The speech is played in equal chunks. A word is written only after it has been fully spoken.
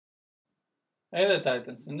Hey there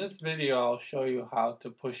Titans, in this video I'll show you how to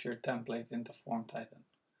push your template into FormTitan.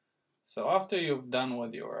 So after you've done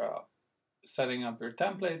with your setting up your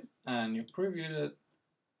template and you previewed it,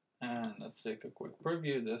 and let's take a quick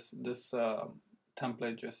preview. This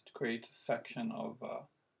template just creates a section of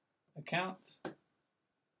accounts,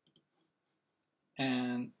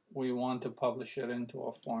 and we want to publish it into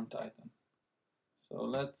a FormTitan.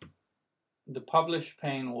 So the publish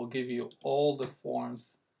pane will give you all the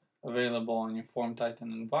forms available in your FormTitan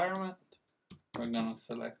environment. We're going to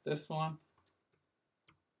select this one.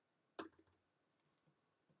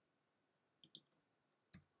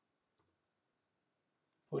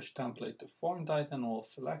 Push template to FormTitan, we'll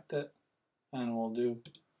select it, and we'll do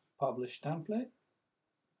publish template.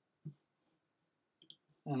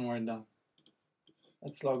 And we're done.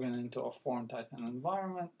 Let's log in into a FormTitan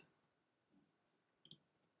environment.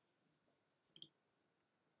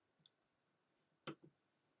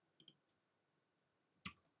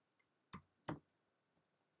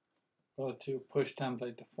 Go to push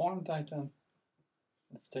template to FormTitan.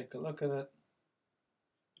 Let's take a look at it.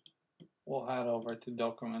 We'll head over to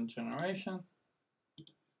document generation,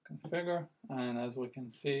 configure, and as we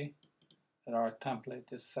can see that our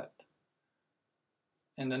template is set.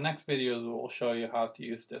 In the next videos we will show you how to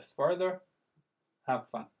use this further. Have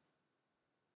fun.